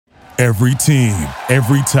Every team,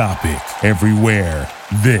 every topic, everywhere.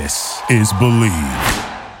 This is Believe.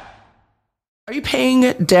 Are you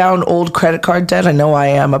paying down old credit card debt? I know I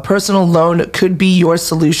am. A personal loan could be your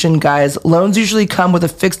solution, guys. Loans usually come with a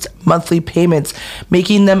fixed monthly payments,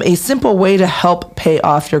 making them a simple way to help pay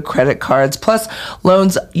off your credit cards. Plus,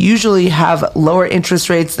 loans usually have lower interest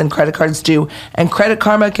rates than credit cards do, and Credit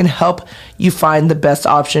Karma can help you find the best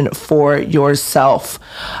option for yourself.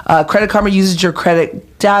 Credit Karma uses your credit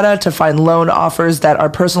data to find loan offers that are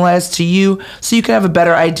personalized to you so you can have a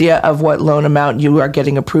better idea of what loan amount you are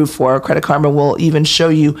getting approved for. Credit Karma will even show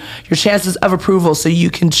you your chances of approval so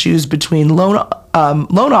you can choose between loan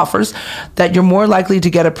offers that you're more likely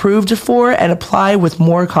to get approved for and apply with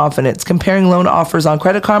more confidence. Comparing loan offers on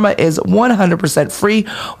Credit Karma is 100% free,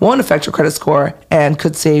 won't affect your credit score, and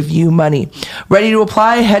could save you money. Ready to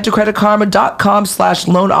apply? Head to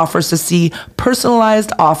creditkarma.com/loan offers to see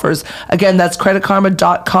personalized offers. Again, that's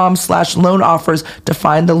creditkarma.com/loan offers to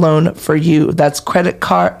find the loan for you. That's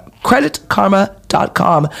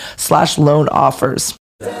creditkarma.com/loan offers.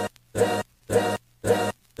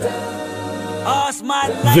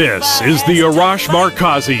 This is the Arash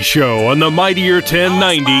Markazi Show on the Mightier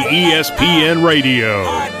 1090 ESPN Radio.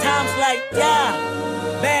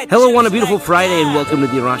 Hello on a beautiful Friday, and welcome to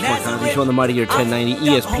the Arash Markazi Show on the Mightier 1090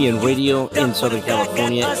 ESPN Radio in Southern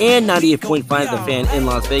California and 98.5 The Fan in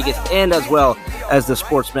Las Vegas, and as well as the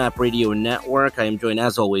Sports Map Radio Network. I am joined,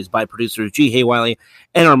 as always, by producers G. Hay Wiley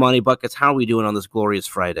and Armani Buckets. How are we doing on this glorious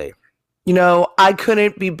Friday? You know, I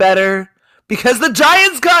couldn't be better because the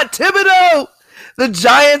Giants got Thibodeau. The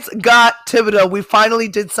Giants got Thibodeau. We finally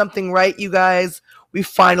did something right, you guys. We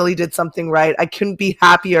finally did something right. I couldn't be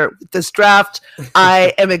happier with this draft.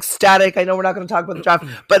 I am ecstatic. I know we're not going to talk about the draft,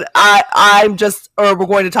 but we're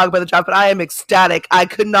going to talk about the draft, but I am ecstatic.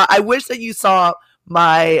 I wish that you saw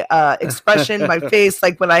my expression, my face,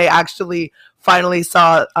 like when I actually finally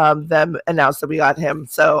saw them announce that we got him.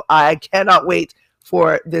 So I cannot wait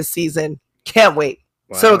for this season. Can't wait.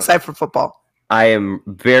 Wow. So excited for football. I am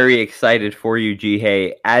very excited for you, G.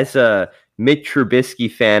 Hay. As a Mitch Trubisky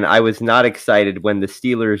fan, I was not excited when the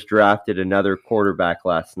Steelers drafted another quarterback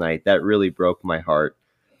last night. That really broke my heart.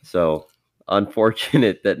 So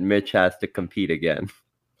unfortunate that Mitch has to compete again.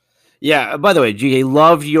 Yeah, by the way, G.A.,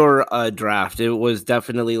 loved your draft. It was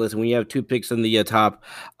definitely, listen, when you have two picks in the top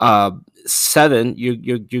 7,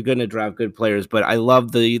 you're going to draft good players, but I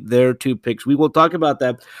love their 2 picks. We will talk about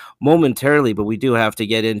that momentarily, but we do have to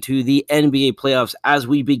get into the NBA playoffs as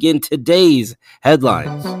we begin today's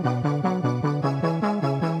headlines.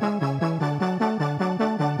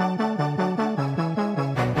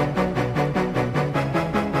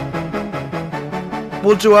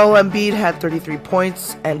 Well, Joel Embiid had 33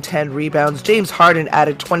 points and 10 rebounds. James Harden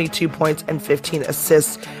added 22 points and 15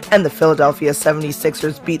 assists. And the Philadelphia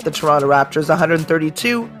 76ers beat the Toronto Raptors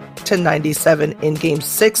 132-97 in Game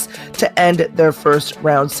 6 to end their first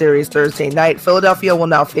round series Thursday night. Philadelphia will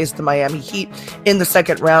now face the Miami Heat in the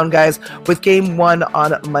second round, guys, with Game 1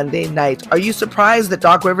 on Monday night. Are you surprised that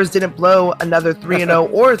Doc Rivers didn't blow another 3-0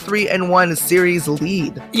 or 3-1 series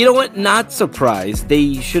lead? You know what? Not surprised.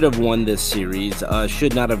 They should have won this series.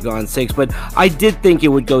 Should not have gone 6, but I did think it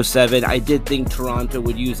would go 7. I did think Toronto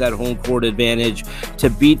would use that home court advantage to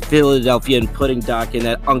beat Philadelphia and putting Doc in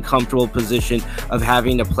that uncomfortable position of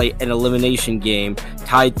having to play an elimination game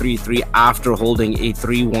tied 3-3 after holding a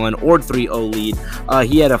 3-1 or 3-0 lead.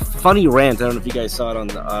 He had a funny rant. I don't know if you guys saw it on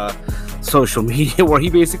the social media where he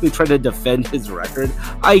basically tried to defend his record.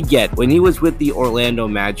 I get when he was with the Orlando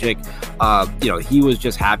Magic, he was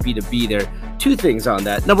just happy to be there. 2 things on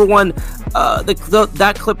that. Number one,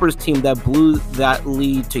 that Clippers team that blew that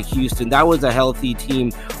lead to Houston, that was a healthy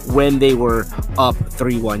team when they were up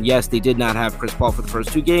 3-1. Yes, they did not have Chris Paul for the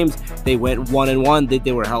first 2 games. They went 1-1.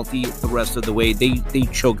 They were healthy the rest of the way. They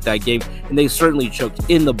choked that game, and they certainly choked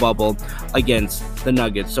in the bubble against the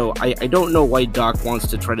Nuggets. So I don't know why Doc wants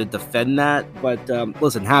to try to defend that, but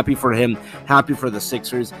listen, happy for him, happy for the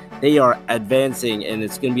Sixers. They are advancing, and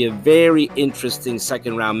it's going to be a very interesting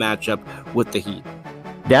second-round matchup with the Heat.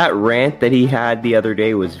 That rant that he had the other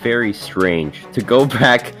day was very strange. To go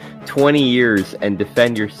back 20 years and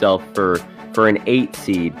defend yourself for an 8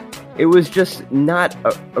 seed, it was just not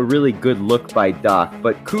a really good look by Doc.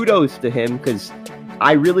 But kudos to him, because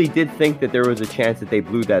I really did think that there was a chance that they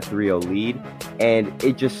blew that 3-0 lead, and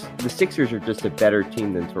the Sixers are just a better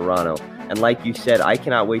team than Toronto. And like you said, I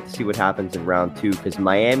cannot wait to see what happens in round 2, because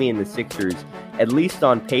Miami and the Sixers, at least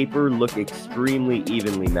on paper, look extremely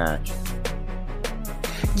evenly matched.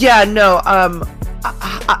 Yeah, no, I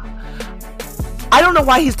don't know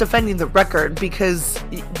why he's defending the record, because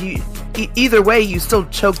either way, you still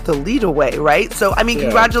choked the lead away, right? So, I mean,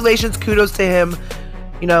 congratulations, kudos to him.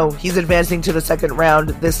 You know, he's advancing to the second round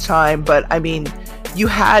this time, but I mean, you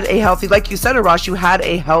had a healthy, like you said, Arash, you had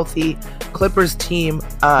a healthy Clippers team.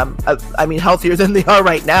 I mean, healthier than they are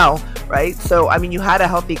right now, right? So, I mean, you had a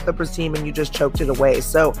healthy Clippers team and you just choked it away.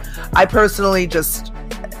 So, I personally just,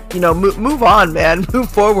 you know, move on, man. Move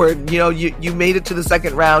forward. You know, you made it to the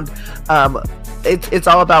second round. It's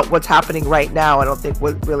all about what's happening right now. I don't think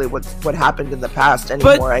what happened in the past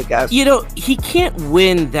anymore, I guess. You know, he can't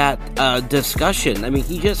win that discussion. I mean,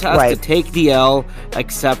 he just has to take the L,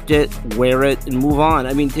 accept it, wear it, and move on.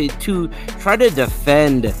 I mean, to try to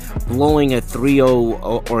defend blowing a 3-0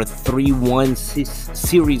 or 3-1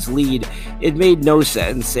 series lead, it made no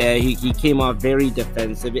sense. He came off very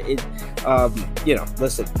defensive. You know,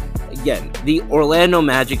 listen, again, the Orlando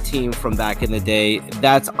Magic team from back in the day,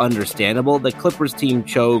 that's understandable. The Clippers team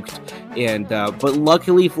choked, and but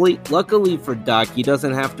luckily for Doc, he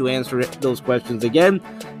doesn't have to answer those questions again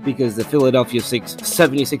because the Philadelphia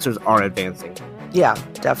 76ers are advancing. Yeah,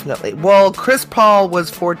 definitely. Well, Chris Paul was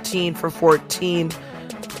 14 for 14.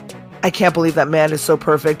 I can't believe that man is so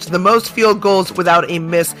perfect. The most field goals without a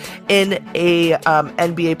miss in a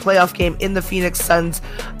NBA playoff game in the Phoenix Suns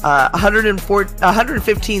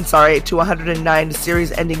 115 to 109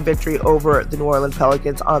 series-ending victory over the New Orleans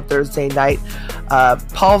Pelicans on Thursday night.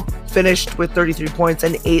 Paul finished with 33 points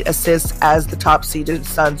and 8 assists as the top-seeded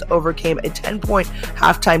Suns overcame a 10-point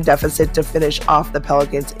halftime deficit to finish off the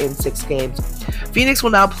Pelicans in 6 games. Phoenix will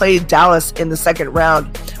now play Dallas in the second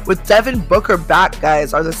round. With Devin Booker back,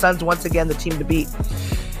 guys, are the Suns once again the team to beat?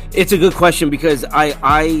 It's a good question because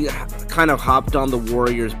I kind of hopped on the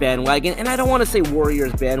Warriors bandwagon, and I don't want to say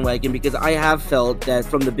Warriors bandwagon because I have felt that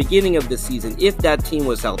from the beginning of the season, if that team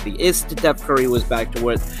was healthy, if Steph Curry was back to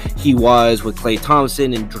what he was with Klay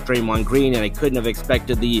Thompson and Draymond Green, and I couldn't have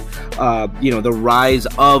expected the rise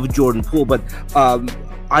of Jordan Poole, but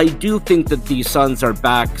I do think that the Suns are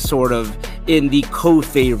back sort of in the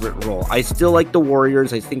co-favorite role. I still like the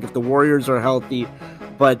Warriors. I think if the Warriors are healthy,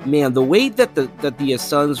 but man, the way that the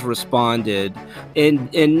Suns responded,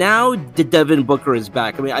 and now the Devin Booker is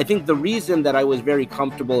back. I mean, I think the reason that I was very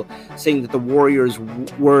comfortable saying that the Warriors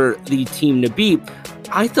were the team to beat,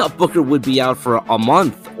 I thought Booker would be out for a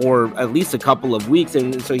month or at least a couple of weeks,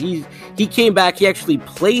 and so he came back. He actually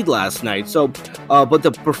played last night. So, but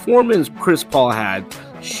the performance Chris Paul had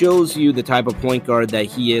shows you the type of point guard that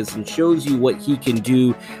he is, and shows you what he can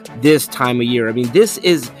do this time of year. I mean,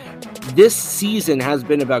 this season has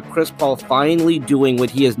been about Chris Paul finally doing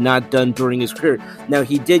what he has not done during his career. Now,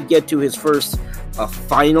 he did get to his first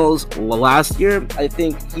finals last year. I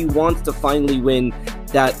think he wants to finally win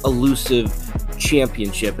that elusive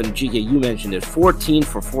championship. And GK, you mentioned it, 14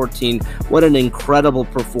 for 14. What an incredible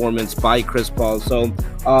performance by Chris Paul. So,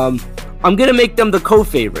 I'm going to make them the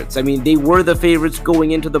co-favorites. I mean, they were the favorites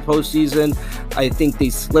going into the postseason. I think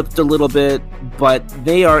they slipped a little bit, but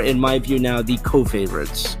they are, in my view now, the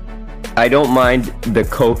co-favorites. I don't mind the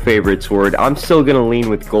co-favorites word. I'm still going to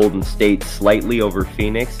lean with Golden State slightly over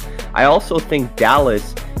Phoenix. I also think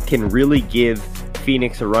Dallas can really give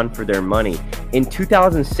Phoenix a run for their money. In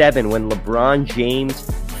 2007, when LeBron James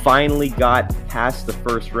finally got past the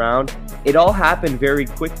first round, it all happened very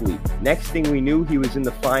quickly. Next thing we knew, he was in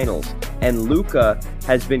the finals. And Luka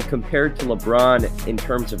has been compared to LeBron in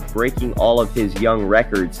terms of breaking all of his young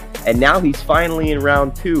records. And now he's finally in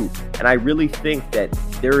round 2. And I really think that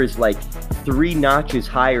there is like 3 notches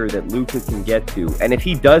higher that Luka can get to. And if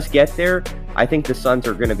he does get there, I think the Suns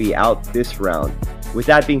are going to be out this round. With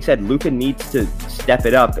that being said, Luka needs to step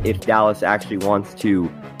it up if Dallas actually wants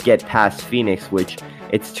to get past Phoenix, which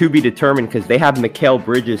it's to be determined because they have Mikal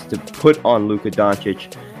Bridges to put on Luka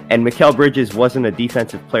Doncic. And Mikal Bridges wasn't a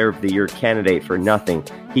Defensive Player of the Year candidate for nothing.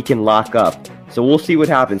 He can lock up. So we'll see what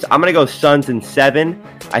happens. I'm going to go Suns in 7.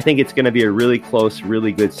 I think it's going to be a really close,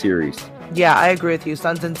 really good series. Yeah, I agree with you.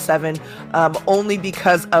 Suns in 7, only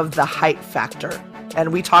because of the height factor.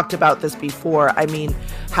 And we talked about this before. I mean,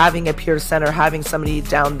 having a pure center, having somebody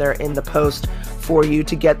down there in the post for you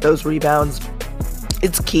to get those rebounds,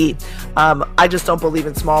 it's key. I just don't believe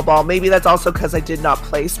in small ball. Maybe that's also because I did not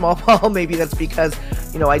play small ball. Maybe that's because,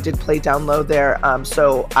 I did play down low there.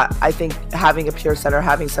 So I think having a pure center,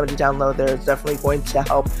 having somebody down low there is definitely going to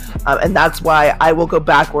help. And that's why I will go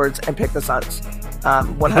backwards and pick the Suns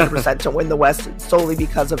 100% to win the West solely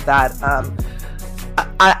because of that.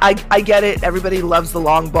 I get it. Everybody loves the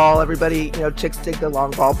long ball. Everybody, chicks dig the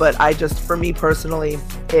long ball. But for me personally,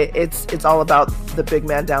 it's all about the big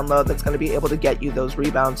man down low that's going to be able to get you those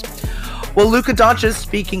rebounds. Well, Luka Doncic,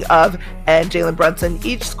 speaking of, and Jalen Brunson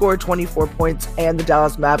each scored 24 points, and the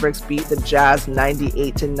Dallas Mavericks beat the Jazz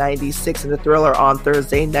 98-96 in a thriller on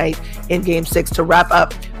Thursday night in Game 6 to wrap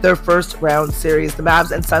up their first round series. The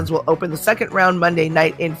Mavs and Suns will open the second round Monday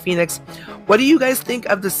night in Phoenix. What do you guys think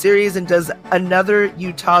of the series, and does another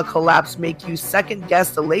Utah collapse make you second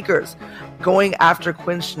guess the Lakers going after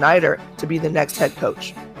Quinn Snyder to be the next head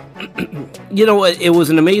coach? You know what? It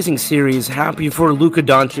was an amazing series. Happy for Luka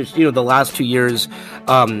Doncic. You know, the last 2 years,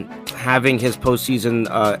 having his postseason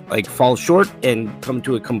fall short and come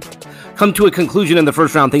to a conclusion in the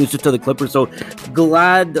first round, thanks to the Clippers. So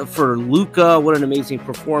glad for Luka. What an amazing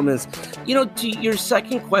performance. You know, to your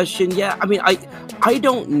second question, yeah. I mean, I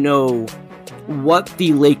don't know what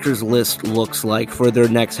the Lakers list looks like for their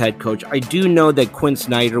next head coach. I do know that Quinn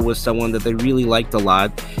Snyder was someone that they really liked a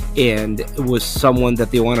lot, and it was someone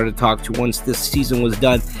that they wanted to talk to once this season was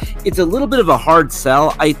done. It's a little bit of a hard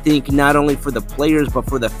sell, I think, not only for the players, but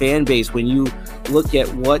for the fan base when you look at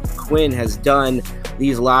what Quinn has done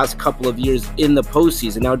these last couple of years in the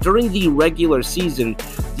postseason. Now, during the regular season,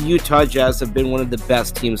 the Utah Jazz have been one of the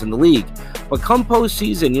best teams in the league. But come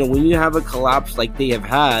postseason, you know, when you have a collapse like they have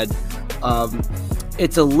had,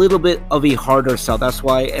 it's a little bit of a harder sell. That's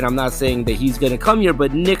why, and I'm not saying that he's going to come here,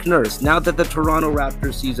 but Nick Nurse, now that the Toronto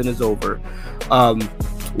Raptors season is over,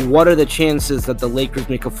 what are the chances that the Lakers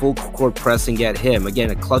make a full court press and get him?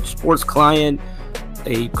 Again, a Clutch Sports client,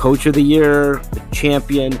 a coach of the year, a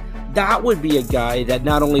champion. That would be a guy that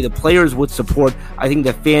not only the players would support, I think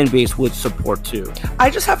the fan base would support too.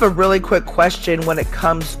 I just have a really quick question when it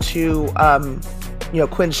comes to,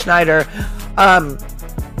 Quinn Snyder.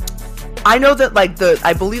 I know that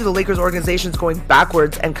I believe the Lakers organization is going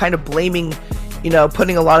backwards and kind of blaming,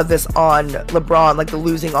 putting a lot of this on LeBron, like the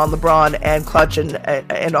losing on LeBron and Clutch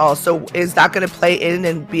and all. So is that going to play in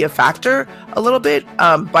and be a factor a little bit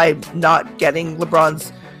by not getting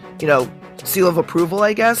LeBron's, seal of approval,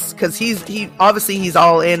 I guess? Because he's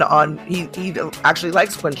all in on, he actually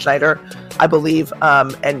likes Quinn Snyder, I believe,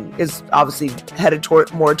 and is obviously headed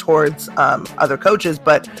more towards other coaches.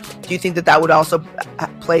 But do you think that would also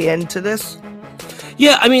play into this?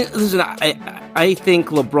 Yeah, I mean, listen, I think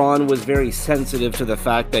LeBron was very sensitive to the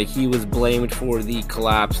fact that he was blamed for the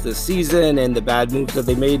collapse this season and the bad moves that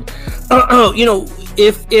they made.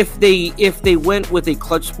 If they went with a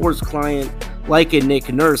Clutch Sports client like a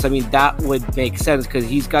Nick Nurse, I mean, that would make sense because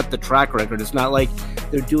he's got the track record. It's not like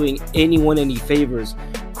they're doing anyone any favors.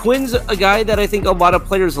 Quinn's a guy that I think a lot of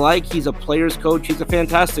players like. He's a player's coach. He's a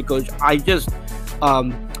fantastic coach. I just,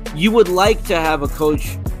 you would like to have a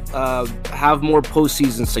coach have more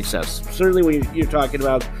postseason success. Certainly when you're talking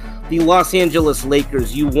about the Los Angeles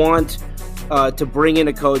Lakers, you want to bring in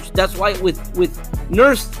a coach. That's why with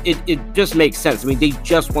Nurse, it just makes sense. I mean, they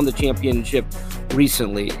just won the championship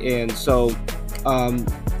recently, and so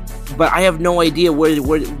but I have no idea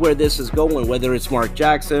where this is going, whether it's Mark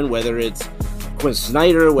Jackson, whether it's Quinn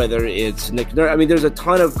Snyder, whether it's Nick Nurse. I mean, there's a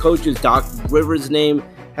ton of coaches. Doc Rivers' name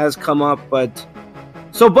has come up, but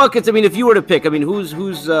so Buckets, I mean, if you were to pick, I mean, who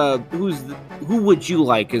would you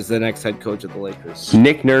like as the next head coach of the Lakers?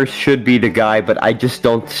 Nick Nurse should be the guy, but I just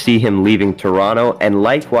don't see him leaving Toronto. And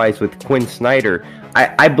likewise with Quinn Snyder,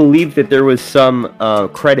 I believe that there was some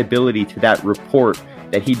credibility to that report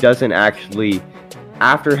that he doesn't actually,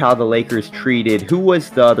 after how the Lakers treated, who was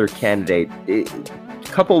the other candidate? A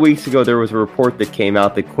couple of weeks ago, there was a report that came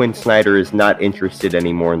out that Quinn Snyder is not interested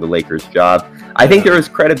anymore in the Lakers' job. I think there is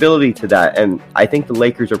credibility to that, and I think the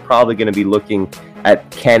Lakers are probably going to be looking at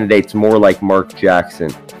candidates more like Mark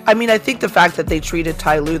Jackson. I mean, I think the fact that they treated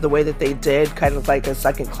Ty Lue the way that they did, kind of like a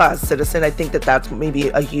second-class citizen, I think that's maybe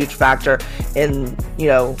a huge factor in,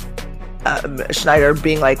 Schneider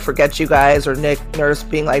being like, forget you guys, or Nick Nurse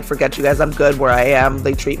being like, forget you guys, I'm good where I am.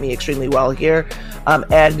 They treat me extremely well here.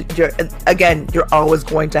 And you're always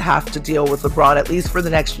going to have to deal with LeBron, at least for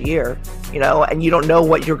the next year, and you don't know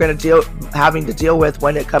what you're going to having to deal with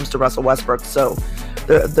when it comes to Russell Westbrook. So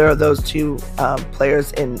there are those two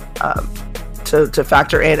players in to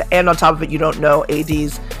factor in. And on top of it, you don't know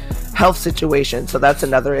AD's health situation. So that's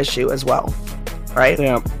another issue as well. Right?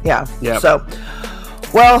 Yeah. So,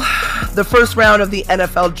 well, the first round of the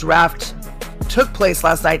NFL draft took place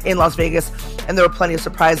last night in Las Vegas, and there were plenty of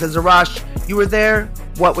surprises. Arash, you were there.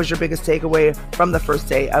 What was your biggest takeaway from the first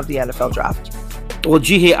day of the NFL draft? Well,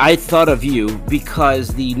 Jihei, I thought of you because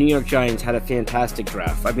the New York Giants had a fantastic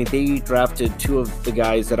draft. I mean, they drafted two of the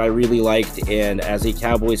guys that I really liked, and as a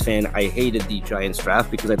Cowboys fan, I hated the Giants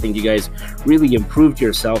draft because I think you guys really improved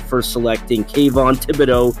yourself for selecting Kayvon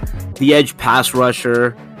Thibodeau, the edge pass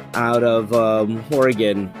rusher out of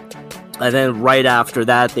Oregon. And then right after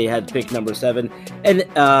that, they had pick number 7. And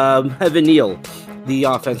Evan Neal, the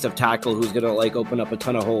offensive tackle, who's going to open up a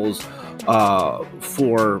ton of holes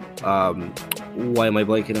for why am I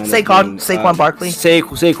blanking on Saquon Barkley.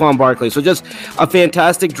 Saquon Barkley. So just a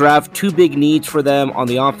fantastic draft. 2 big needs for them on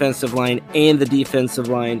the offensive line and the defensive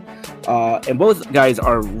line. And both guys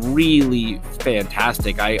are really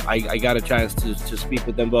fantastic. I got a chance to speak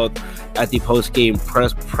with them both at the post-game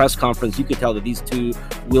press conference. You could tell that these two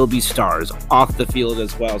will be stars off the field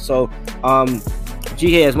as well. So,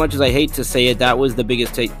 GK, as much as I hate to say it, that was the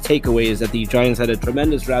biggest takeaway, is that the Giants had a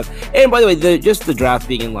tremendous draft. And by the way, the draft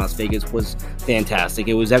being in Las Vegas was fantastic.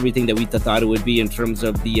 It was everything that we thought it would be in terms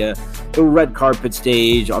of the red carpet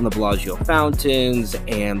stage on the Bellagio fountains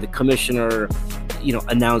and the commissioner,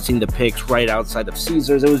 announcing the picks right outside of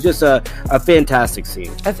Caesars. It was just a fantastic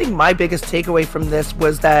scene. I think my biggest takeaway from this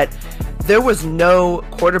was that there was no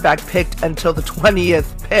quarterback picked until the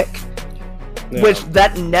 20th pick. Yeah. Which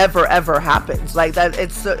that never ever happens. That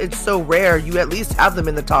it's so rare. You at least have them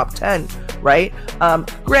in the top 10, right?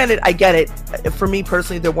 Granted, I get it. For me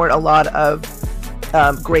personally, there weren't a lot of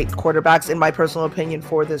great quarterbacks, in my personal opinion,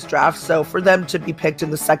 for this draft. So for them to be picked in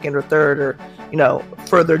the 2nd or 3rd, or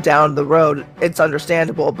further down the road, it's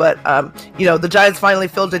understandable. But the Giants finally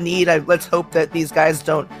filled a need. Let's hope that these guys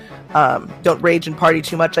don't rage and party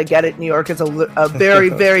too much. I get it. New York is a very,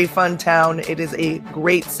 very fun town. It is a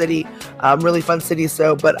great city, really fun city.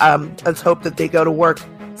 So, but let's hope that they go to work.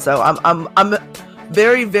 So I'm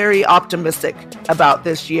very, very optimistic about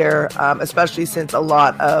this year, especially since a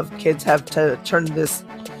lot of kids have to turn the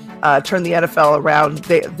NFL around.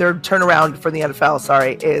 Their turnaround for the NFL,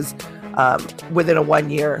 is within a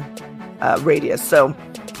 1-year radius. So,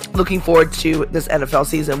 looking forward to this NFL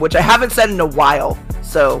season, which I haven't said in a while.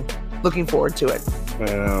 So, looking forward to it.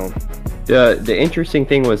 Wow. The interesting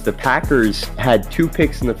thing was the Packers had 2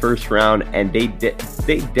 picks in the first round, and they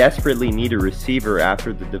desperately need a receiver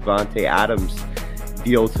after the Devontae Adams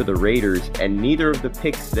deal to the Raiders, and neither of the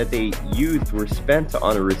picks that they used were spent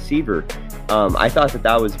on a receiver. I thought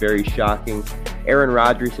that was very shocking. Aaron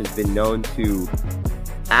Rodgers has been known to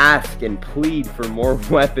ask and plead for more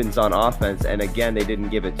weapons on offense, and again, they didn't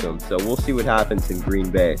give it to him. So we'll see what happens in Green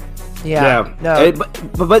Bay. Yeah. No.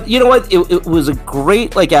 But you know what? It was a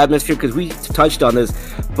great atmosphere, because we touched on this.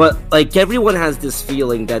 But everyone has this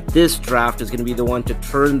feeling that this draft is going to be the one to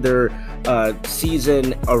turn their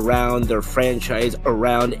season around, their franchise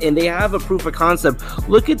around, and they have a proof of concept.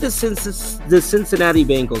 Look at the Cincinnati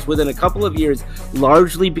Bengals. Within a couple of years,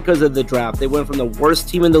 largely because of the draft, they went from the worst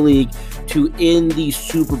team in the league to in the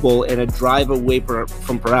Super Bowl and a drive away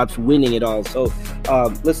from perhaps winning it all. So,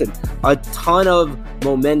 listen, a ton of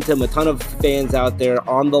momentum, a ton of fans out there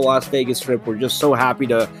on the Las Vegas Strip. We're just so happy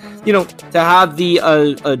to have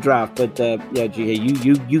the draft. But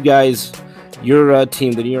you guys, your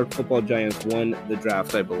team, the New York Football Giants, won the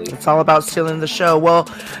draft, I believe. It's all about stealing the show. Well,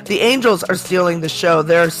 the Angels are stealing the show.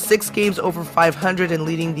 They're 6 games over 500 and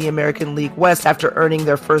leading the American League West after earning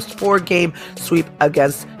their first 4-game sweep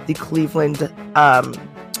against the Cleveland.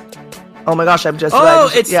 Oh my gosh,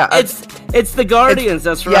 it's the Guardians.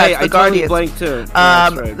 That's right. Yeah, it's the Guardians. Totally blanked too.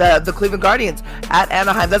 That's right. The Cleveland Guardians at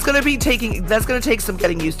Anaheim. That's going to take some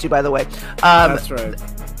getting used to, by the way. That's right.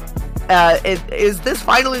 Is this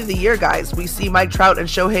finally the year, guys? We see Mike Trout and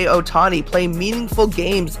Shohei Ohtani play meaningful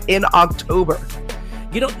games in October.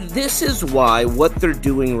 This is why what they're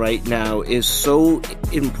doing right now is so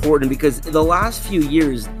important, because the last few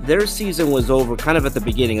years, their season was over kind of at the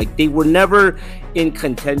beginning. They were never in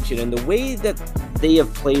contention. And the way that they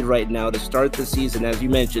have played right now to start the season, as you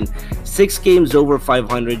mentioned, 6 games over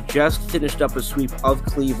 500, just finished up a sweep of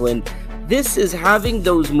Cleveland. This is having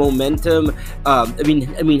those momentum.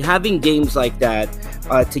 Having games like that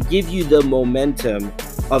to give you the momentum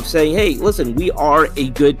of saying, hey, listen, we are a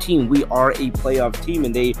good team. We are a playoff team.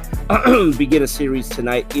 And they begin a series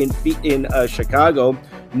tonight in Chicago.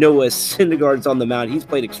 Noah Syndergaard's on the mound. He's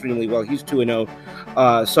played extremely well. He's 2-0.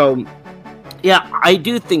 I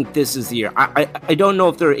do think this is the year. I don't know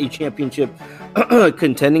if they're a championship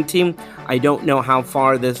contending team. I don't know how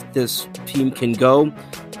far this team can go.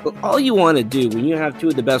 But all you want to do when you have 2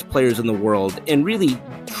 of the best players in the world and really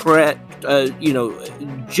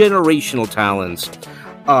generational talents,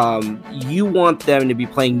 you want them to be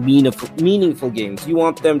playing meaningful games. You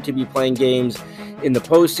want them to be playing games in the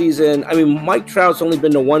postseason. Mike Trout's only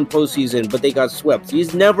been to 1 postseason, but they got swept.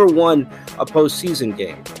 He's never won a postseason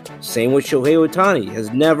game. Same with Shohei Ohtani,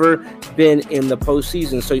 has never been in the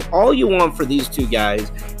postseason. So all you want for these 2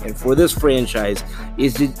 guys and for this franchise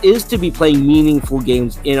is to be playing meaningful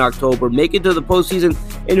games in October, make it to the postseason,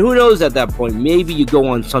 and who knows at that point, maybe you go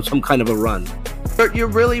on some kind of a run. you're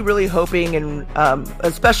really, really hoping, and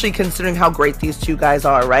especially considering how great these two guys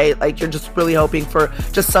are, right? Like, you're just really hoping for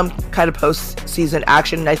just some kind of postseason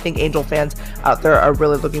action, and I think Angel fans out there are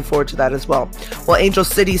really looking forward to that as well. Well, Angel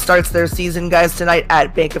City starts their season, guys, tonight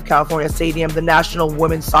at Bank of California Stadium. The National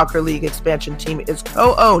Women's Soccer League expansion team is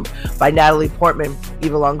co-owned by Natalie Portman,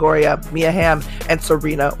 Eva Longoria, Mia Hamm, and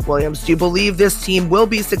Serena Williams. Do you believe this team will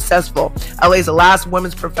be successful? LA's last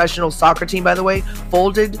women's professional soccer team, by the way,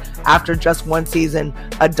 folded after just one season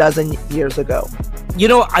a dozen years ago. You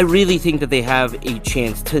know, I really think that they have a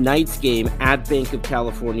chance. Tonight's game at Bank of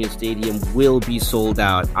California Stadium will be sold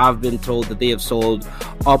out. I've been told that they have sold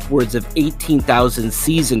upwards of 18,000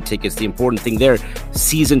 season tickets. The important thing there,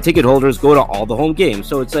 season ticket holders go to all the home games.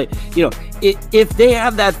 So it's like, you know, if they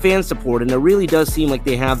have that fan support, and it really does seem like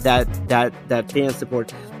they have that fan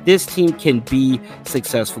support, this team can be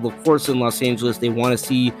successful. Of course, in Los Angeles, they want to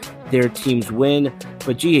see their teams win.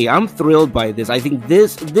 But gee, I'm thrilled by this. I think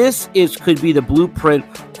this could be the blueprint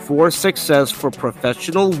for success for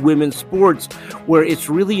professional women's sports, where it's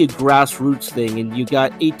really a grassroots thing. And you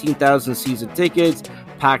got 18,000 season tickets,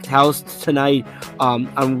 packed house tonight.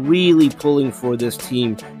 I'm really pulling for this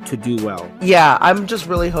team to do well. Yeah, I'm just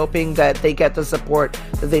really hoping that they get the support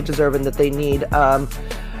that they deserve and that they need.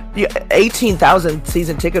 18,000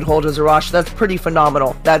 season ticket holders, Arash, that's pretty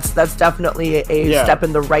phenomenal. That's definitely a step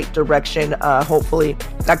in the right direction. Hopefully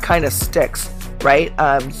that kind of sticks, right?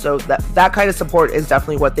 So that kind of support is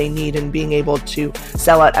definitely what they need, and being able to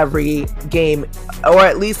sell out every game, or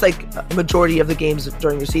at least like majority of the games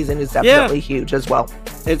during your season, is definitely huge as well.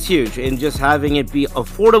 It's huge, and just having it be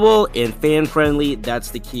affordable and fan friendly,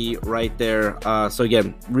 that's the key right there. So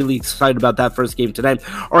again, really excited about that first game tonight.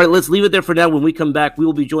 All right, let's leave it there for now. When we come back, we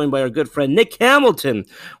will be joined by our good friend Nick Hamilton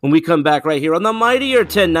when we come back right here on the mightier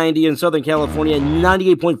 1090 in Southern California,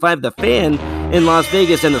 98.5 The Fan in Las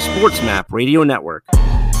Vegas, and the Sports Map Radio Network.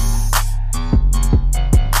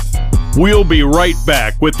 We'll be right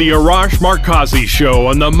back with the Arash Markazi Show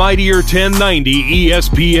on the mightier 1090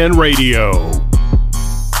 ESPN Radio.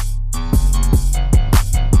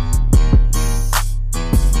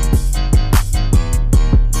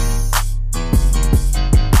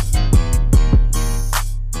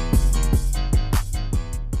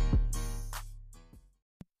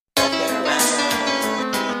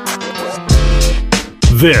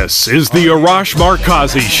 This is the Arash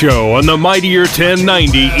Markazi Show on the mightier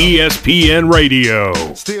 1090 ESPN Radio.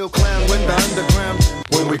 Still clown when the underground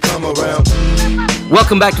when we come around.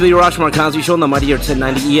 Welcome back to the Arash Markazi Show on the mightier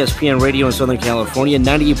 1090 ESPN Radio in Southern California,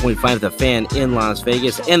 98.5 The Fan in Las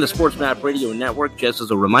Vegas, and the Sports Map Radio Network. Just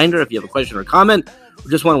as a reminder, if you have a question or comment,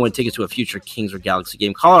 or just want to win tickets to a future Kings or Galaxy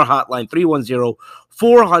game, call our hotline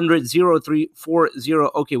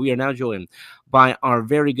 310-400-0340. Okay, we are now joined by our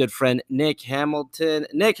very good friend, Nick Hamilton.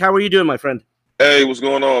 Nick, how are you doing, my friend? Hey, what's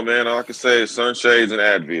going on, man? All I can say is sunshades and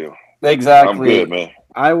Advil. Exactly. I'm good, man.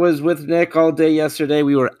 I was with Nick all day yesterday.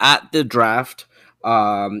 We were at the draft,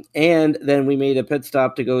 and then we made a pit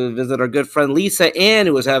stop to go visit our good friend Lisa Ann,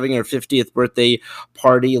 who was having her 50th birthday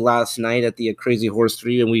party last night at the Crazy Horse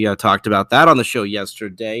 3, and we talked about that on the show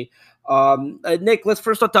yesterday. Nick, let's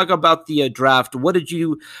first talk about the draft. What did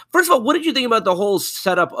you think about the whole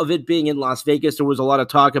setup of it being in Las Vegas? There was a lot of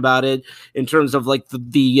talk about it in terms of like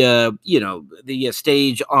the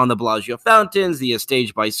stage on the Bellagio fountains, the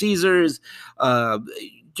stage by Caesars,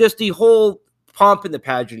 just the whole pomp and the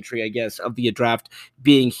pageantry, I guess, of the draft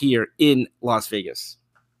being here in Las Vegas.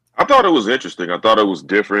 I thought it was interesting. I thought it was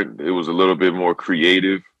different. It was a little bit more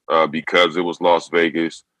creative because it was Las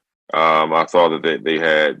Vegas. I thought that they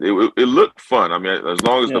had it looked fun. I mean, as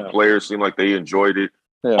long as the players seemed like they enjoyed it.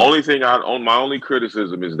 Yeah. My only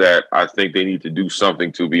criticism is that I think they need to do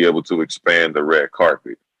something to be able to expand the red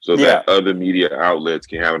carpet so that other media outlets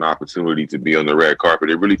can have an opportunity to be on the red carpet.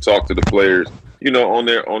 They really talk to the players, on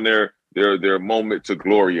their moment to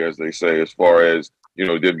glory, as they say, as far as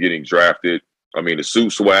them getting drafted. I mean, the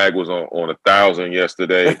suit swag was on 1,000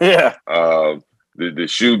 yesterday. Yeah. The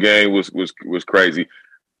shoe game was crazy.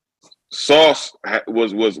 Sauce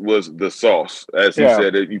was the sauce, as he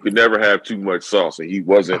said. You could never have too much sauce, and he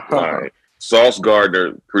wasn't lying. Sauce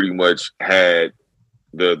Gardner pretty much had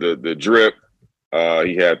the drip.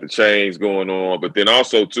 He had the chains going on, but then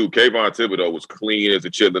also too, Kayvon Thibodeau was clean as a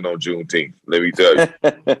chitlin on Juneteenth. Let me tell you,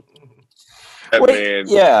 that man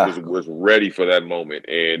was ready for that moment,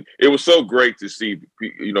 and it was so great to see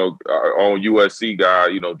our own USC guy,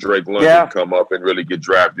 Drake London, come up and really get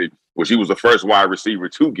drafted. Which he was the first wide receiver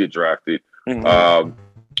to get drafted. Mm-hmm.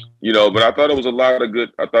 But I thought it was a lot of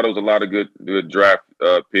good. Good draft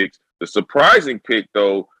picks. The surprising pick,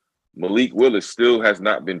 though, Malik Willis still has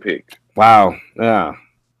not been picked. Wow. Yeah.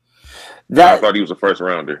 I thought he was a first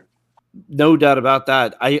rounder. No doubt about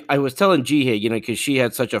that. I was telling Jihei, because she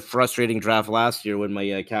had such a frustrating draft last year when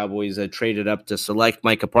my Cowboys traded up to select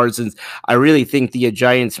Micah Parsons. I really think the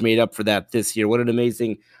Giants made up for that this year. What an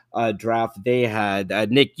amazing draft they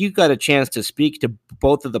had. Nick, you got a chance to speak to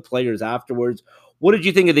both of the players afterwards. What did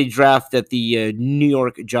you think of the draft that the New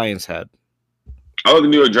York Giants had? The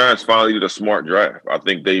New York Giants finally did a smart draft. I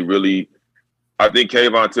think Kayvon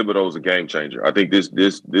Thibodeau is a game changer. I think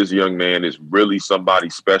this young man is really somebody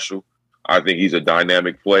special. I think he's a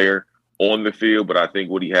dynamic player on the field, but I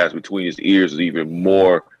think what he has between his ears is even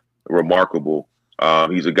more remarkable.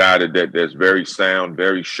 He's a guy that's very sound,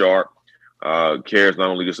 very sharp, cares not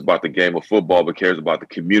only just about the game of football, but cares about the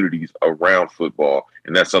communities around football.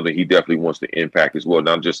 And that's something he definitely wants to impact as well,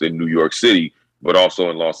 not just in New York City, but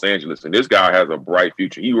also in Los Angeles. And this guy has a bright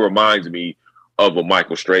future. He reminds me of a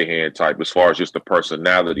Michael Strahan type as far as just the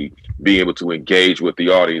personality, being able to engage with the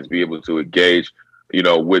audience, be able to engage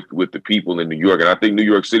with the people in New York. And I think New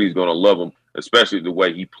York City is going to love him, especially the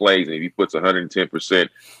way he plays. And if he puts 110%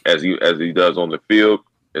 as he does on the field,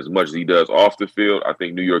 as much as he does off the field, I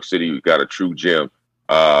think New York City got a true gem.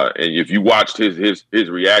 And if you watched his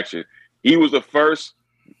reaction, he was the first.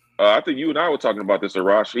 I think you and I were talking about this,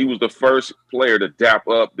 Arash. He was the first player to dap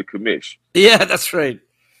up the commish. Yeah, that's right.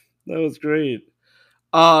 That was great.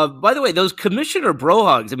 By the way, those commissioner bro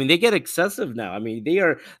hugs, they get excessive now.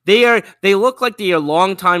 They look like they are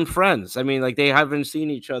longtime friends. Like they haven't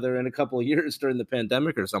seen each other in a couple of years during the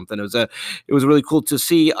pandemic or something. It was really cool to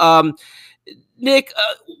see. Nick,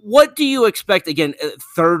 what do you expect? Again,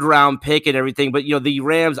 third round pick and everything, but the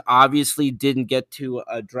Rams obviously didn't get to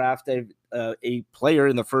draft a player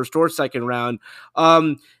in the first or second round.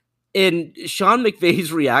 And Sean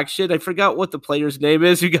McVay's reaction, I forgot what the player's name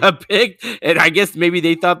is who got picked, and I guess maybe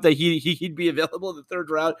they thought that he'd be available in the third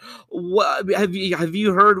round. What have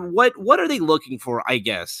you heard? What are they looking for? I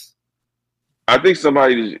guess. I think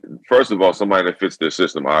first of all, somebody that fits their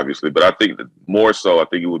system, obviously, but I think that more so, I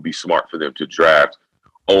think it would be smart for them to draft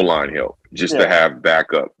O-line help, just to have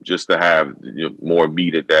backup, just to have more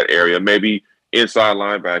meat at that area, maybe inside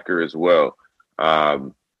linebacker as well.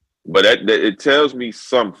 But it tells me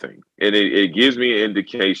something, and it gives me an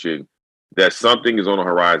indication that something is on the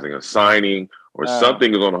horizon, a signing or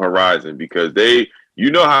something is on the horizon, because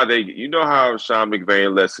you know how Sean McVay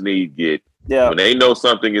and Les Snead get when they know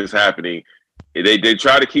something is happening. They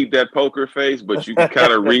try to keep that poker face, but you can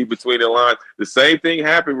kind of read between the lines. The same thing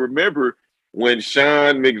happened. Remember when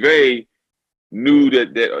Sean McVay knew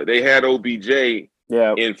that they had OBJ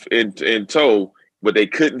in tow, but they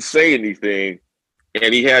couldn't say anything.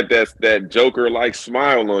 And he had that Joker-like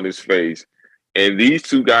smile on his face. And these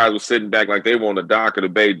two guys were sitting back like they were on the dock of the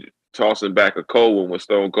bay, tossing back a cold one with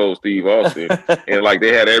Stone Cold Steve Austin. And like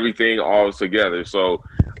they had everything all together. So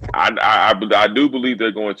I do believe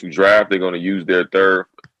they're going to draft. They're going to use their third,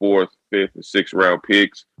 fourth, fifth, and sixth round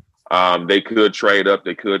picks. They could trade up.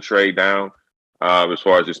 They could trade down as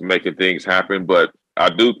far as just making things happen. But I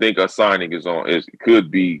do think a signing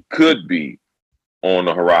could be on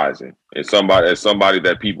the horizon, and somebody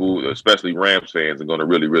that people, especially Rams fans, are going to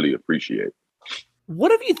really, really appreciate.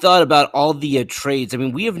 What have you thought about all the trades?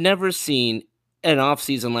 We have never seen an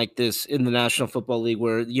offseason like this in the National Football League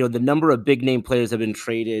where, the number of big name players have been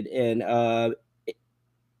traded, and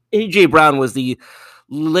A.J. Brown was the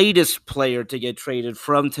latest player to get traded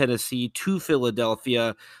from Tennessee to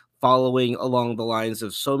Philadelphia, following along the lines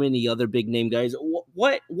of so many other big name guys.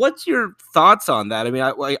 What's your thoughts on that?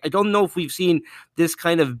 I don't know if we've seen this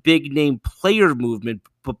kind of big name player movement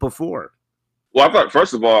before. Well,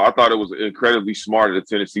 first of all, I thought it was incredibly smart of the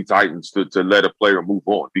Tennessee Titans to let a player move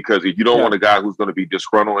on, because if you don't want a guy who's going to be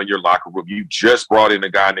disgruntled in your locker room, you just brought in a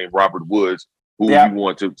guy named Robert Woods, who you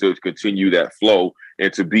want to continue that flow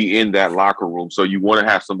and to be in that locker room. So you want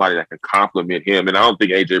to have somebody that can complement him. And I don't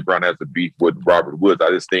think A.J. Brown has a beef with Robert Woods. I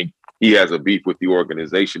just think he has a beef with the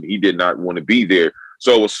organization. He did not want to be there.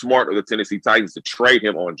 So it was smart of the Tennessee Titans to trade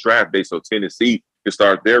him on draft day so Tennessee could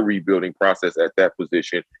start their rebuilding process at that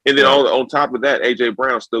position. And then on top of that, A.J.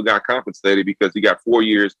 Brown still got compensated because he got 4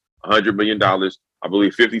 years, $100 million, I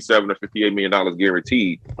believe $57 or $58 million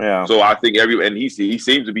guaranteed. Yeah. So I think he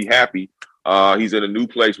seems to be happy. He's in a new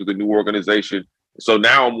place with a new organization. So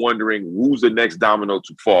now I'm wondering who's the next domino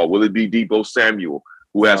to fall. Will it be Deebo Samuel,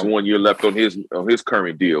 who has 1 year left on his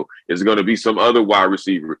current deal? Is it going to be some other wide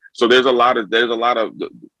receiver? So there's a lot of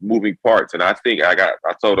moving parts. And I think I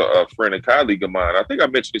told a friend and colleague of mine, I think I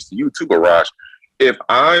mentioned this to you too, Arash. If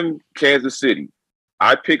I'm Kansas City,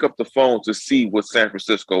 I pick up the phone to see what San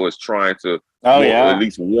Francisco is trying to at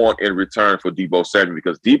least want in return for Deebo Samuel,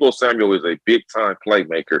 because Deebo Samuel is a big time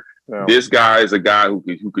playmaker, This guy is a guy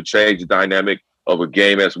who could change the dynamic of a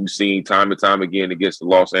game, as we've seen time and time again against the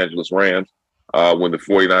Los Angeles Rams when the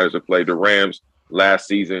 49ers have played the Rams last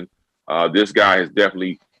season. This guy has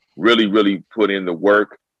definitely really put in the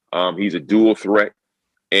work. He's a dual threat.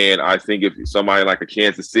 And I think if somebody like a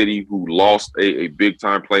Kansas City who lost a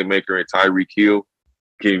big-time playmaker in Tyreek Hill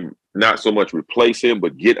can not so much replace him,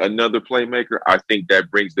 but get another playmaker, I think that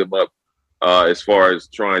brings them up as far as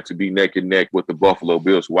trying to be neck and neck with the Buffalo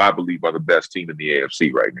Bills, who I believe are the best team in the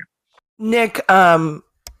AFC right now. Nick,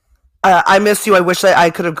 I missed you. I wish that I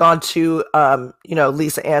could have gone to,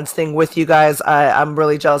 Lisa Ann's thing with you guys. I'm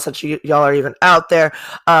really jealous that y'all are even out there.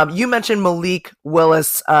 You mentioned Malik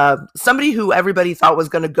Willis, somebody who everybody thought was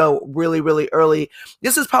going to go really early.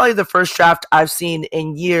 This is probably the first draft I've seen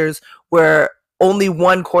in years where only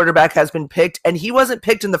one quarterback has been picked, and he wasn't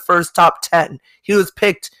picked in the first top 10. He was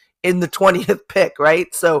picked in the 20th pick, right?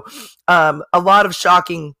 So a lot of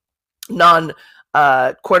shocking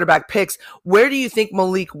quarterback picks. Where do you think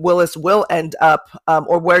Malik Willis will end up,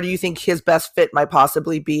 or where do you think his best fit might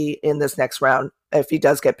possibly be in this next round if he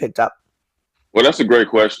does get picked up? Well, that's a great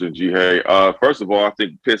question, G-Hay. First of all, I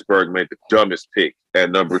think Pittsburgh made the dumbest pick at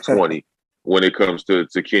number 20 when it comes to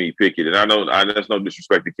Kenny Pickett. And I know that's no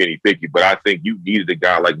disrespect to Kenny Pickett, but I think you needed a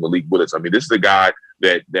guy like Malik Willis. I mean, this is a guy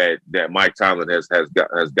that Mike Tomlin has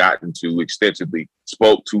gotten to extensively,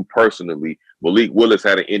 spoke to personally. Malik Willis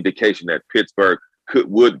had an indication that Pittsburgh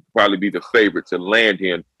would probably be the favorite to land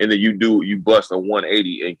him, and then you bust a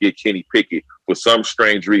 180 and get Kenny Pickett for some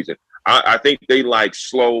strange reason. I think they like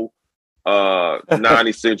slow,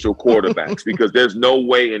 non-essential quarterbacks because there's no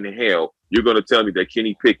way in hell you're going to tell me that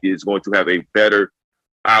Kenny Pickett is going to have a better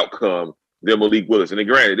outcome than Malik Willis. And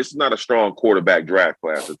granted, this is not a strong quarterback draft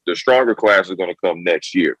class. The stronger class is going to come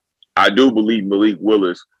next year. I do believe Malik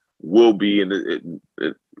Willis will be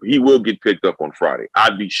he will get picked up on Friday.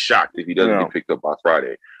 I'd be shocked if he doesn't get picked up on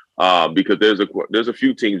Friday because there's a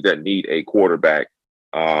few teams that need a quarterback.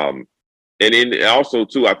 And also,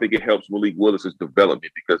 too, I think it helps Malik Willis's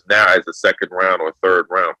development because now as a second round or third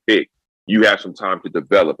round pick, you have some time to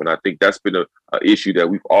develop. And I think that's been an issue that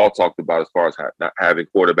we've all talked about as far as not having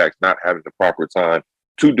quarterbacks, not having the proper time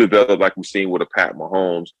to develop, like we've seen with a Pat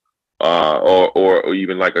Mahomes or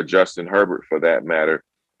even like a Justin Herbert for that matter.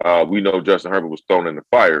 We know Justin Herbert was thrown in the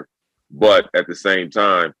fire, but at the same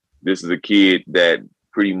time, this is a kid that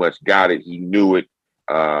pretty much got it. He knew it.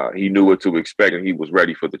 He knew what to expect, and he was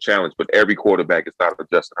ready for the challenge. But every quarterback is not a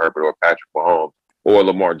Justin Herbert or Patrick Mahomes or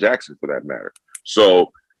Lamar Jackson for that matter.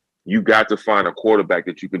 So you got to find a quarterback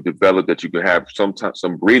that you can develop, that you can have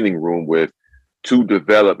some breathing room with to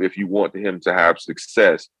develop if you want him to have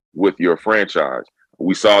success with your franchise.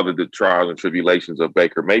 We saw the trials and tribulations of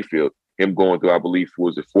Baker Mayfield, him going through, I believe,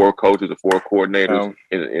 was it 4 coaches or 4 coordinators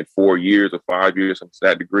in 4 years or 5 years, to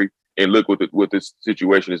that degree. And look what this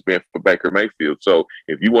situation has been for Baker Mayfield. So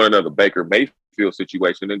if you want another Baker Mayfield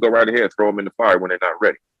situation, then go right ahead, throw them in the fire when they're not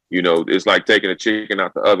ready. You know, it's like taking a chicken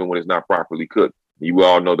out the oven when it's not properly cooked. You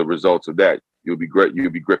all know the results of that. You'll be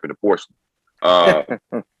gripping a portion.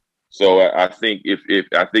 So I think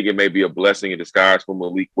I think it may be a blessing in disguise for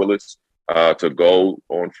Malik Willis to go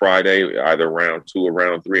on Friday, either round 2 or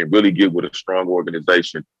round 3, and really get with a strong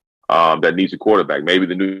organization that needs a quarterback. Maybe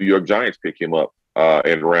the New York Giants pick him up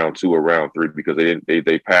in round 2 or round 3 because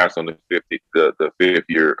they passed on the 5th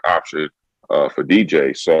year option for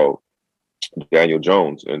DJ. So Daniel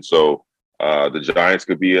Jones, and so the Giants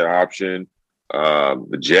could be an option.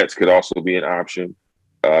 The Jets could also be an option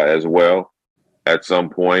as well at some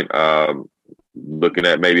point. Looking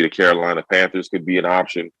at maybe the Carolina Panthers could be an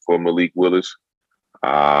option for Malik Willis.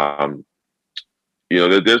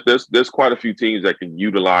 There's quite a few teams that can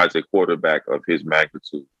utilize a quarterback of his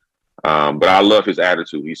magnitude. But I love his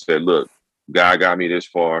attitude. He said, look, guy got me this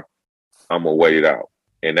far. I'm going to wait it out.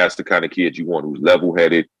 And that's the kind of kid you want, who's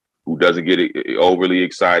level-headed, who doesn't get overly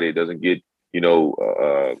excited, doesn't get,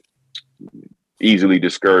 easily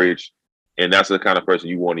discouraged. And that's the kind of person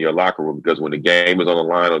you want in your locker room, because when the game is on the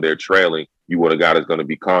line or they're trailing, you want a guy that's going to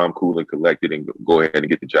be calm, cool, and collected and go ahead and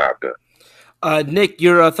get the job done. Nick,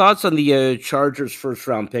 your thoughts on the Chargers first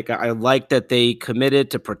round pick? I like that they committed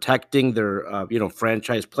to protecting their,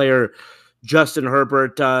 franchise player, Justin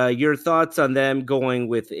Herbert. Your thoughts on them going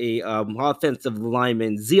with a offensive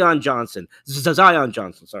lineman, Zion Johnson?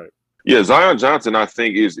 Sorry. Yeah, Zion Johnson, I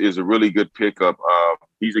think, is a really good pickup.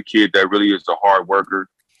 He's a kid that really is a hard worker.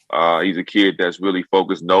 He's a kid that's really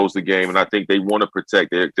focused, knows the game, and I think they want to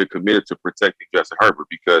protect. They're committed to protecting Justin Herbert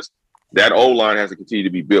because that O-line has to continue to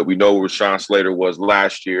be built. We know where Rashawn Slater was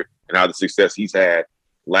last year and how the success he's had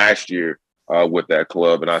last year with that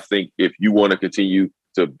club. And I think if you want to continue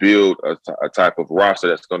to build a type of roster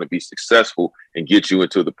that's going to be successful and get you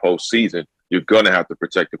into the postseason, you're going to have to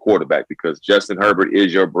protect the quarterback because Justin Herbert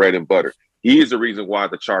is your bread and butter. He is the reason why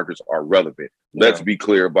the Chargers are relevant. Let's be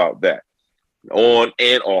clear about that. On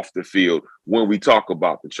and off the field, when we talk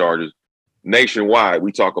about the Chargers, nationwide,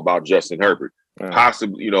 we talk about Justin Herbert.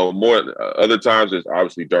 Possibly, more other times there's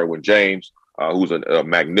obviously Derwin James, who's a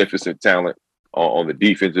magnificent talent on the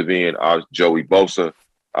defensive end, Joey Bosa.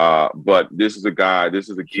 But this is a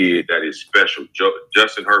kid that is special.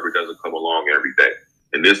 Justin Herbert doesn't come along every day.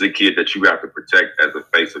 And this is a kid that you have to protect as the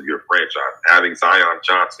face of your franchise. Having Zion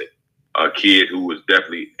Johnson, a kid who was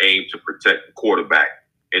definitely aimed to protect the quarterback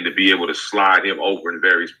and to be able to slide him over in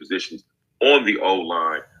various positions on the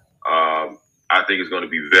O-line, I think it's going to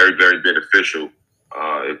be very, very beneficial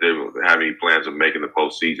if they have any plans of making the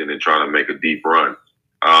postseason and trying to make a deep run.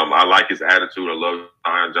 I like his attitude. I love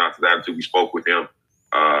Zion Johnson's attitude. We spoke with him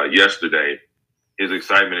yesterday. His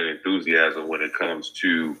excitement and enthusiasm when it comes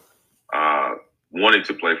to wanting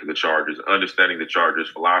to play for the Chargers, understanding the Chargers'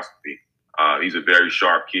 philosophy. He's a very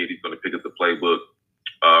sharp kid. He's going to pick up the playbook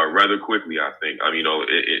rather quickly, I think.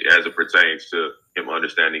 As it pertains to him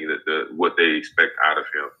understanding what they expect out of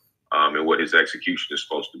him and what his execution is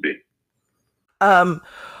supposed to be.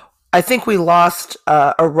 I think we lost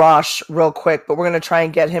Arash real quick, but we're going to try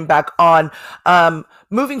and get him back on.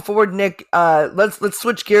 Moving forward, Nick, let's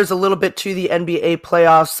switch gears a little bit to the NBA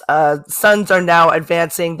playoffs. Suns are now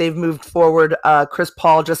advancing. They've moved forward. Chris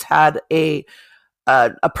Paul just had a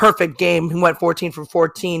perfect game. He went 14 for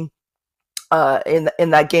 14 in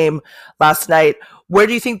that game last night. Where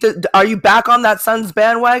do you think are you back on that Suns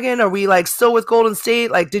bandwagon? Are we still with Golden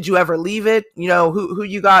State? Did you ever leave it? Who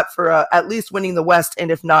you got for at least winning the West,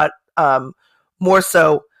 and if not, more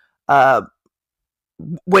so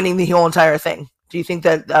winning the whole entire thing? Do you think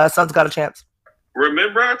that Suns got a chance?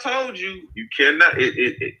 Remember, I told you cannot.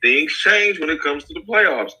 Things change when it comes to the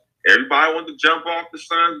playoffs. Everybody wanted to jump off the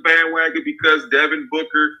Suns bandwagon because Devin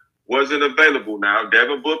Booker wasn't available. Now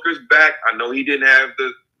Devin Booker's back. I know he didn't have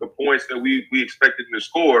the points that we expected him to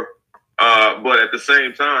score, but at the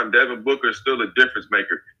same time, Devin Booker is still a difference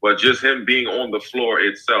maker. But just him being on the floor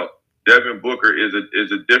itself, Devin Booker is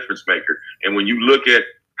a difference maker. And when you look at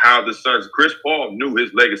how the Suns, Chris Paul knew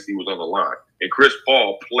his legacy was on the line, and Chris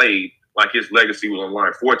Paul played like his legacy was on the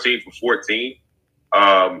line. 14 for 14.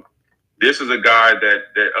 This is a guy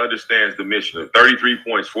that understands the mission of 33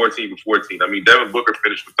 points, 14 for 14. Devin Booker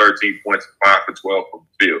finished with 13 points and 5 for 12 from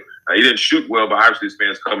the field. Now, he didn't shoot well, but obviously this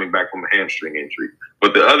man's coming back from a hamstring injury.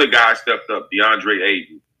 But the other guys stepped up. DeAndre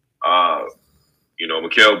Ayton,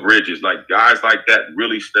 Mikal Bridges, guys like that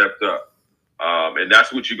really stepped up. And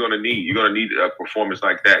that's what you're going to need. You're going to need a performance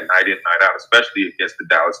like that night in, night out, especially against the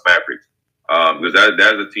Dallas Mavericks. Because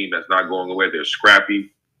that's a team that's not going away. They're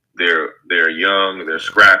scrappy. They're young. They're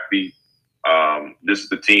scrappy. This is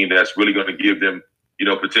the team that's really going to give them,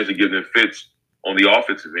 potentially give them fits on the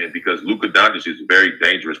offensive end because Luka Doncic is a very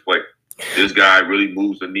dangerous player. This guy really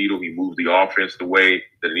moves the needle. He moves the offense the way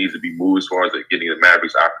that it needs to be moved as far as getting the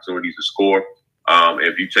Mavericks opportunities to score.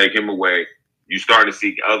 If you take him away, you start to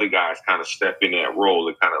see other guys kind of step in that role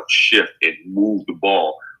and kind of shift and move the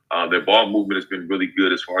ball. Their ball movement has been really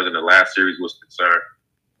good as far as in the last series was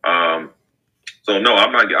concerned. So no,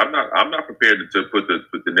 I'm not prepared to put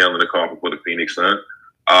the nail in the coffin for the Phoenix Suns.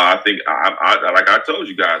 I think like I told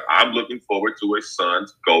you guys, I'm looking forward to a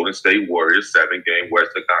Suns Golden State Warriors 7-game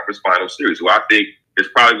Western Conference Final Series, who I think is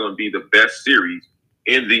probably going to be the best series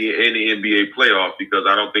in the NBA playoffs because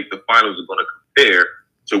I don't think the finals are going to compare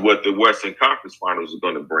to what the Western Conference Finals are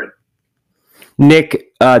going to bring.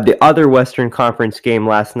 Nick, the other Western Conference game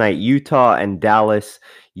last night, Utah and Dallas.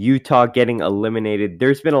 Utah getting eliminated.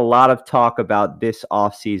 There's been a lot of talk about this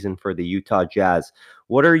offseason for the Utah Jazz.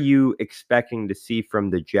 What are you expecting to see from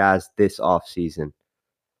the Jazz this offseason?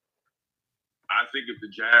 I think if the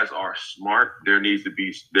Jazz are smart, they need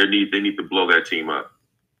to blow that team up.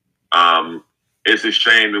 It's a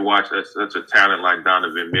shame to watch such a talent like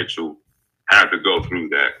Donovan Mitchell have to go through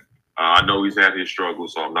that. I know he's had his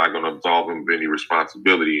struggles, so I'm not going to absolve him of any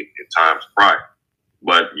responsibility in times prior.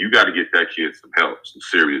 But you got to get that kid some help, some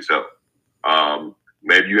serious help.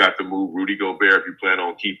 Maybe you have to move Rudy Gobert if you plan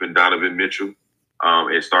on keeping Donovan Mitchell,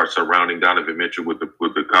 and start surrounding Donovan Mitchell with the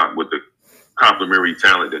complementary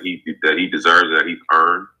talent that he deserves, that he's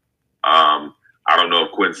earned. I don't know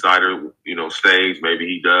if Quinn Snyder, stays. Maybe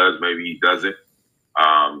he does. Maybe he doesn't.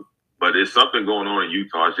 But there's something going on in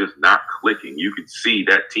Utah. It's just not clicking. You can see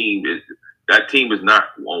that team is not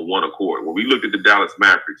on one accord. When we looked at the Dallas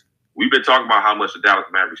Mavericks, we've been talking about how much the Dallas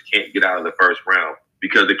Mavericks can't get out of the first round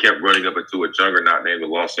because they kept running up into a juggernaut named the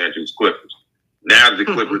Los Angeles Clippers. Now the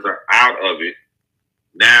Clippers are out of it.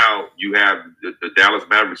 Now you have the Dallas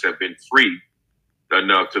Mavericks have been free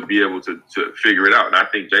enough to be able to figure it out. And I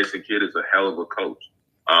think Jason Kidd is a hell of a coach.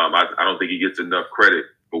 I don't think he gets enough credit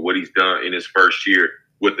for what he's done in his first year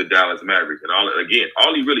with the Dallas Mavericks. And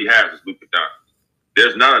all he really has is Luka Doncic.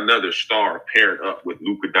 There's not another star paired up with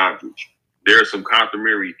Luka Doncic. There are some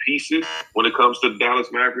complementary pieces when it comes to the Dallas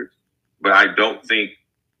Mavericks, but I don't think,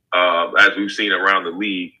 as we've seen around the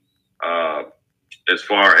league, as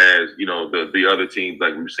far as, you know, the other teams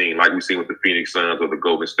like we've seen with the Phoenix Suns or the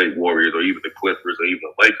Golden State Warriors or even the Clippers or even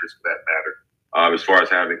the Lakers for that matter, as far as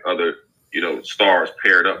having other, you know, stars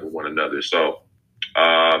paired up with one another. So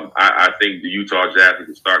I think the Utah Jazz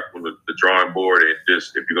can start from the drawing board and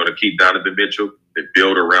just, if you're going to keep Donovan Mitchell, then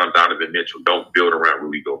build around Donovan Mitchell. Don't build around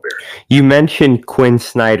Rudy Gobert. You mentioned Quinn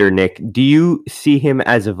Snyder, Nick. Do you see him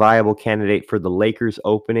as a viable candidate for the Lakers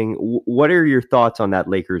opening? What are your thoughts on that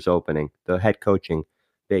Lakers opening, the head coaching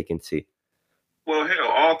vacancy? Well, hell,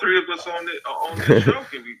 all three of us on this show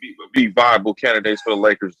can be viable candidates for the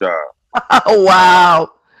Lakers job. Oh,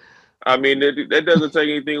 wow. I mean, that doesn't take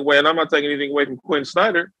anything away, and I'm not taking anything away from Quinn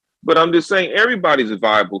Snyder, but I'm just saying everybody's a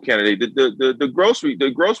viable candidate. The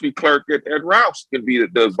grocery clerk at Ralph's can be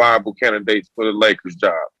the viable candidates for the Lakers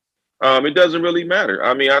job. It doesn't really matter.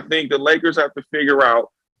 I mean, I think the Lakers have to figure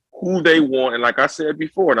out who they want, and like I said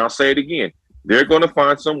before, and I'll say it again, they're going to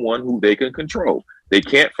find someone who they can control. They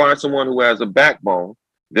can't find someone who has a backbone.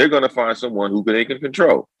 They're going to find someone who they can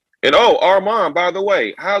control. And Armand, by the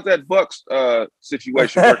way, how's that Bucks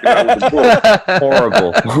situation working out with the Bulls?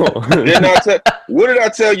 Horrible. What did I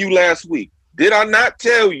tell you last week? Did I not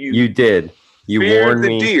tell you? You did. You warned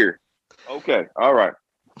me. Deer. Okay, all right.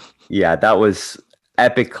 Yeah, that was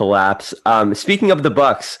epic collapse. Speaking of the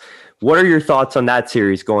Bucks, what are your thoughts on that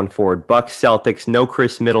series going forward? Bucks Celtics, no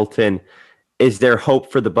Chris Middleton. Is there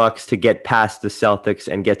hope for the Bucks to get past the Celtics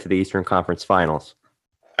and get to the Eastern Conference Finals?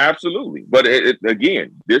 Absolutely. But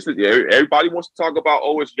again, this is everybody wants to talk about,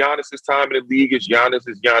 it's Giannis's time in the league. It's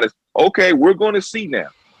Giannis. Okay, we're going to see now.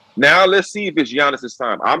 Now let's see if it's Giannis's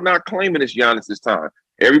time. I'm not claiming it's Giannis's time.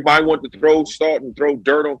 Everybody wants to start and throw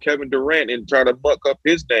dirt on Kevin Durant and try to muck up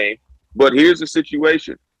his name. But here's the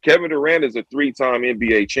situation. Kevin Durant is a 3-time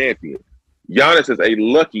NBA champion. Giannis is a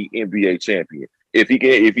lucky NBA champion. If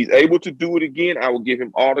he's able to do it again, I will give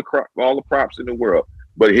him all the props in the world.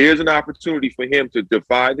 But here's an opportunity for him to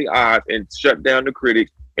defy the odds and shut down the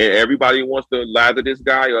critics. And everybody wants to lather this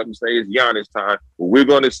guy up and say it's Giannis time. But we're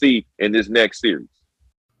going to see in this next series.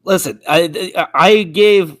 Listen, I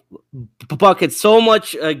gave Bucket so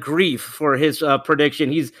much grief for his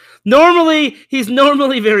prediction. He's normally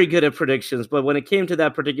very good at predictions, but when it came to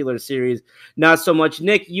that particular series, not so much.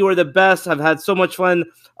 Nick, you are the best. I've had so much fun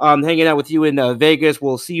hanging out with you in Vegas.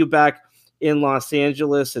 We'll see you back in Los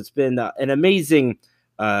Angeles. It's been an amazing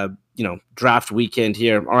draft weekend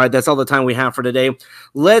here. All right, that's all the time we have for today.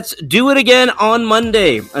 Let's do it again on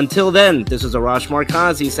Monday. Until then, this is Arash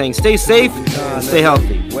Markazi saying stay safe and stay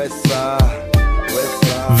healthy.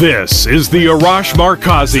 This is the Arash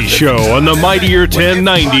Markazi Show on the Mightier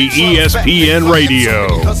 1090 ESPN Radio.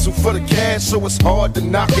 Hustle for the cash, so it's hard to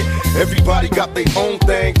knock it. Everybody got their own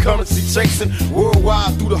thing, currency chasing.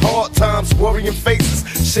 Worldwide through the hard times, worrying faces.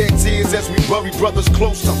 Shed tears as we bury brothers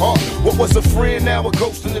close to heart. What was a friend, now a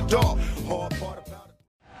ghost in the dark. Hard part about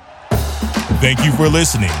it. Thank you for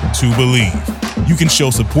listening to Believe. You can show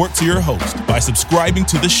support to your host by subscribing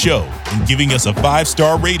to the show and giving us a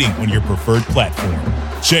 5-star rating on your preferred platform.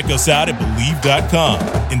 Check us out at Believe.com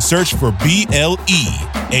and search for BLEAV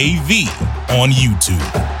on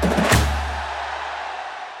YouTube.